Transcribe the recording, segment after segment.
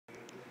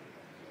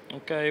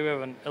Okay, we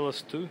have an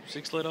LS2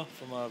 6-litre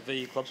from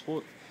V Club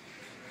Sport.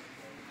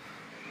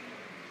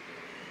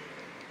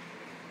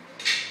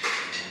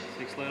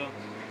 6-litre.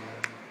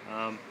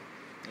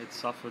 It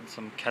suffered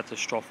some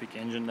catastrophic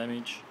engine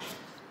damage.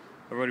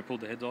 I've already pulled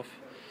the heads off.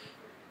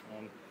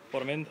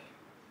 Bottom end.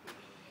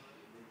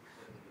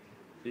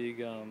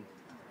 Big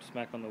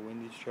smack on the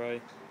windage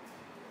tray.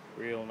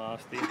 Real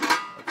nasty.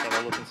 Let's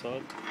have a look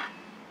inside.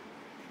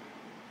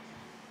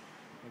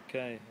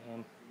 Okay.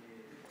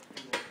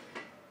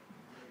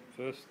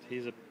 First,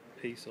 here's a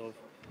piece of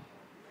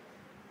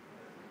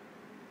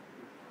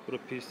what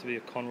appears to be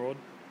a con rod.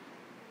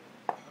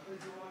 Have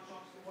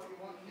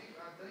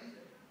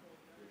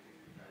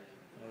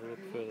a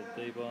look further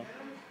deeper,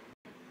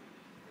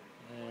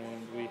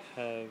 and we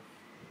have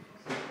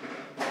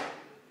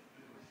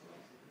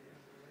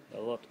a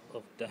lot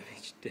of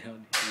damage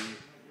down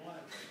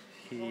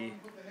here.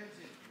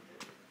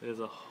 There's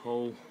a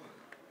hole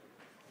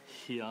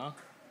here.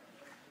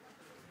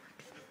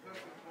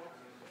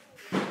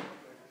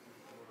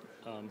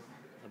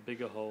 A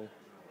bigger hole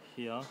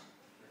here,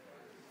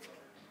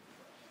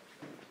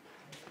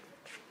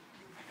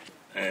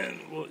 and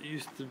what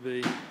used to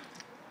be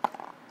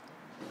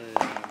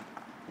a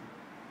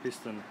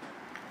piston.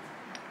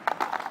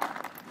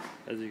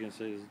 As you can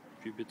see, there's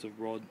a few bits of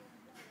rod.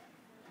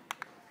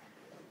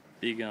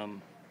 Big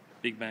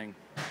bang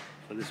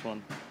for this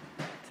one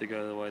to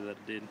go the way that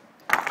it did.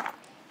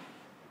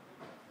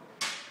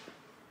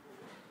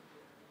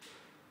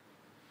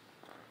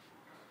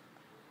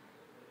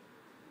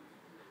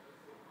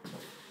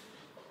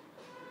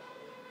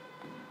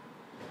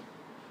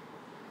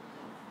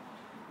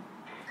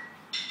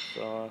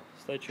 So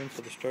stay tuned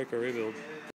for the stroker rebuild.